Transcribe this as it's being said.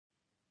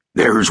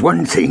"There's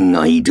one thing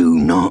I do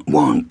not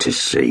want to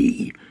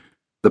see,"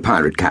 the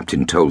pirate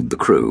captain told the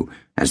crew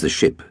as the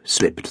ship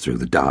slipped through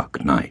the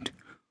dark night.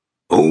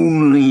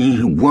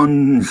 "Only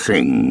one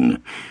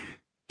thing."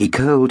 He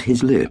curled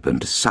his lip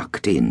and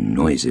sucked in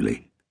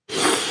noisily.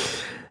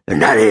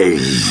 "And that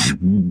is...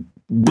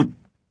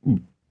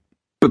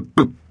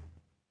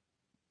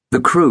 The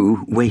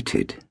crew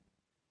waited.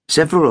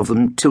 Several of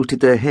them tilted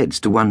their heads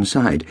to one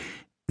side.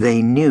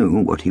 They knew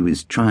what he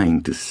was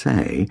trying to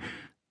say,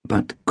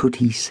 but could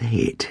he say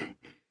it?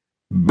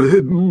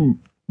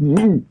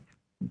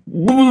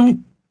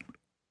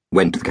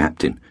 Went the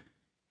captain.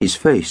 His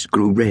face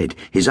grew red,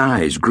 his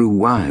eyes grew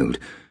wild.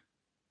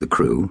 The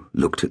crew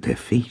looked at their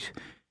feet.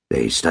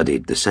 They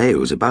studied the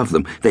sails above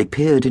them. They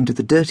peered into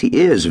the dirty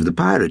ears of the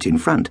pirate in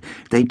front.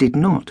 They did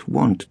not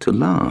want to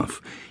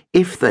laugh.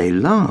 If they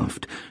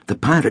laughed, the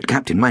pirate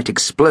captain might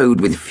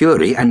explode with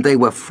fury, and they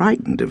were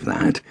frightened of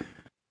that.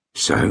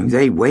 So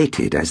they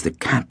waited as the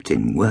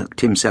captain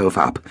worked himself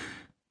up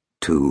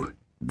to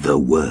the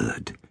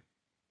word.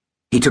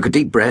 He took a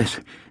deep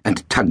breath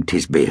and tugged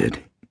his beard.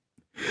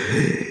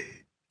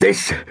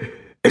 "This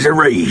is a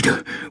raid.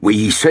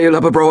 We sail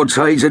up a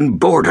broadside and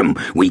board 'em.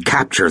 We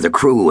capture the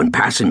crew and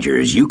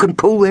passengers. You can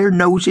pull their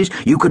noses,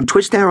 you can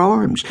twist their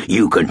arms,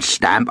 you can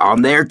stamp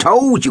on their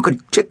toes, you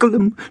can tickle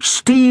them,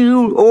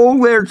 steal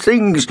all their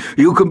things.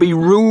 You can be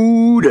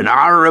rude and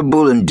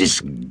horrible and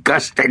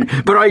disgusting,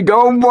 but I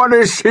don't want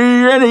to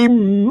see any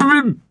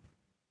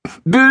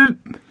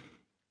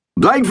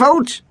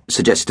blindfolds,"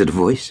 suggested a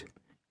voice.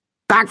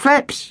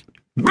 "Backflips."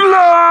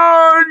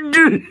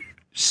 "Blood!"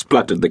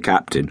 spluttered the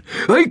captain.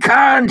 "I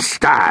can't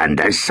stand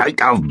the sight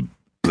of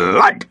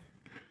blood."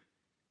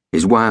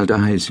 His wild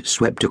eyes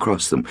swept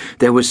across them.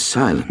 There was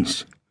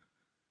silence.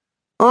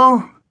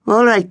 "Oh,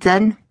 all right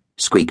then,"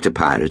 squeaked a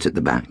pirate at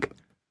the back.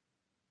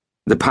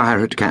 The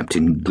pirate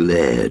captain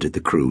glared at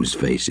the crew's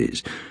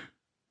faces.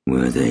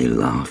 Were they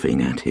laughing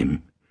at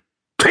him?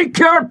 "Take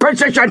your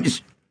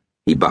positions!"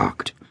 he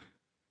barked.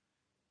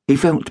 He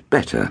felt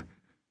better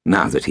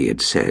now that he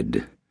had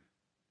said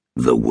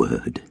the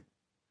word.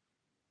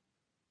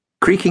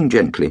 Creaking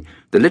gently,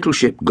 the little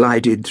ship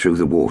glided through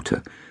the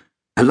water.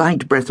 A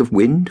light breath of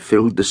wind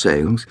filled the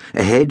sails.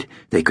 Ahead,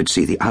 they could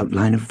see the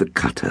outline of the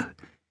cutter.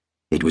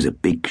 It was a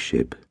big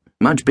ship,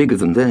 much bigger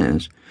than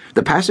theirs.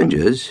 The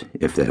passengers,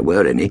 if there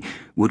were any,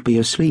 would be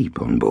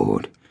asleep on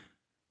board.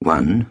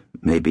 One,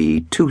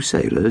 maybe two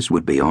sailors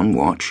would be on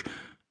watch.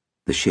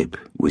 The ship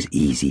was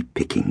easy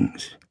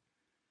pickings.